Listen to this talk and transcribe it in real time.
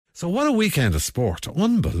So what a weekend of sport.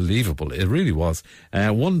 Unbelievable. It really was.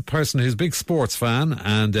 One person who's a big sports fan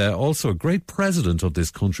and also a great president of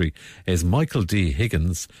this country is Michael D.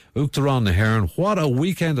 Higgins. Uachtarán na hÉireann. What a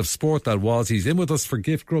weekend of sport that was. He's in with us for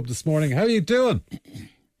Gift Grub this morning. How are you doing?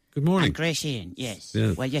 Good morning. Great, Ian. Yes.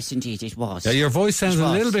 Yeah. Well, yes, indeed, it was. Yeah, your voice sounds a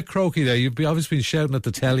little bit croaky there. You've obviously been shouting at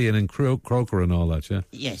the telly and in Croker and all that, yeah?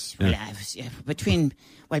 Yes. Well, I was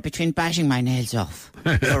between bashing my nails off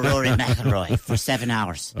for Rory McIlroy for 7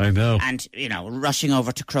 hours. I know. And, rushing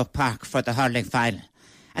over to Croke Park for the hurling final.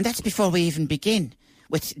 And that's before we even begin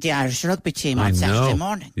with the Irish rugby team on Saturday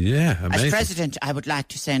morning. Yeah, amazing. As president, I would like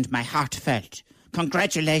to send my heartfelt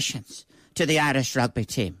congratulations to the Irish rugby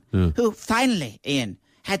team, who finally, Ian,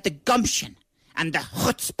 had the gumption and the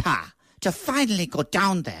chutzpah to finally go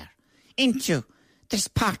down there into this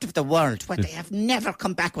part of the world where they have never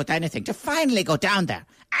come back with anything, to finally go down there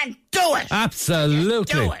and do it.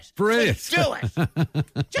 Absolutely. Do it. Brilliant. To do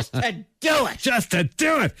it. Just to do it. Just to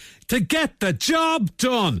do it. To get the job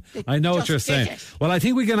done. I know what you're saying. Well, I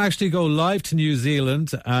think we can actually go live to New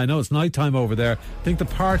Zealand. I know it's night time over there. I think the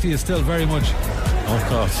party is still very much, oh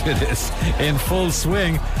gosh, it is, in full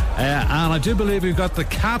swing. And I do believe we've got the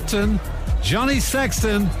captain, Johnny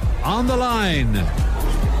Sexton, on the line.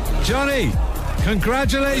 Johnny,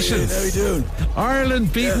 congratulations. How are you doing?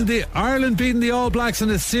 Ireland beating the All Blacks in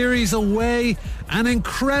a series away. An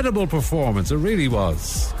incredible performance. It really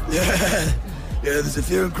was. Yeah, there's a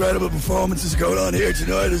few incredible performances going on here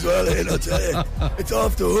tonight as well, Ian, I'll tell you. It's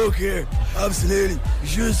off the hook here. Absolutely. You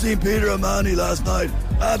should have seen Peter O'Mahony last night.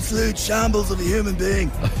 Absolute shambles of a human being.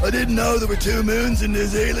 I didn't know there were 2 moons in New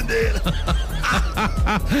Zealand, Ian.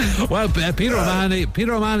 Well, Peter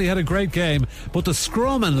O'Mahony had a great game, but the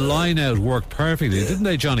scrum and line out worked perfectly, didn't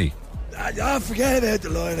they, Johnny? Forget about the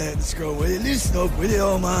line out and the scrum, will you? Listen up, will you,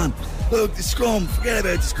 old man? Look, the scrum, forget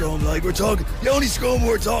about the scrum. Like, the only scrum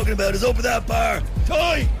we're talking about is up at that bar.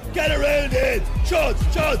 Toy, get around it. Shots.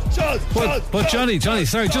 But Johnny,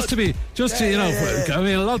 sorry, just to I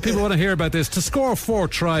mean, a lot of people want to hear about this. To score 4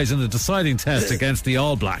 tries in the deciding test against the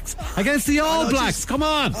All Blacks. Come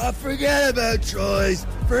on. Forget about tries.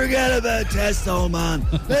 Forget about tests, old man.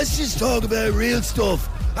 Let's just talk about real stuff.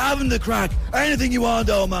 Having the crack. Anything you want,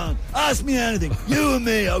 old man. Ask me anything. You and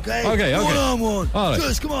me, okay? Okay. 1-on-1. Right.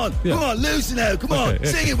 Just come on. Yeah. Come on, loosen out. Come on. Yeah.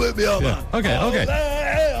 Sing it with me, old man. Okay. Ole.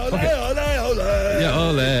 Yeah, ole. Yeah,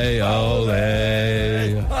 ole.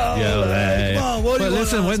 Come on, what do you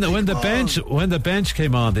listen, want when the bench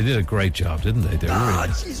came on, they did a great job, didn't they?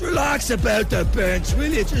 Jeez, relax about the bench,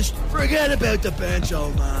 will you? Just forget about the bench,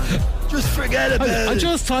 old man. Just forget about it. I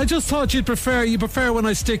just thought you prefer when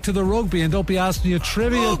I stick to the rugby and don't be asking you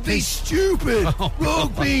trivial Rugby's stupid.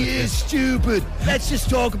 Rugby is stupid. Let's just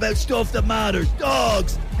talk about stuff that matters.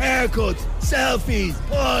 Dogs, haircuts, selfies,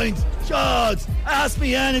 points, shots. Ask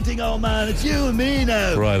me anything, old man. It's you and me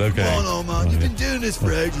now. Right, okay. Come on, old man. You've been doing this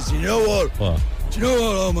for ages. You know what? What? Do you know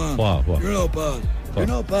what, old man? What? You're not bad. What? You're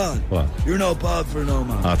not bad. What? You're not bad for an old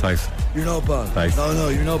man. Ah, thanks. You're not bad. Thanks. No,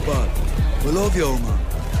 you're not bad. I love you, old man.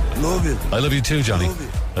 Love you. I love you too, Johnny.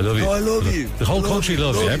 I love you. I love you. The whole country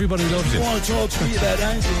loves you. Everybody loves you. You want to talk to me about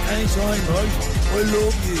anything, anytime, right? I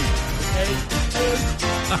love you.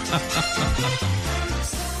 Okay?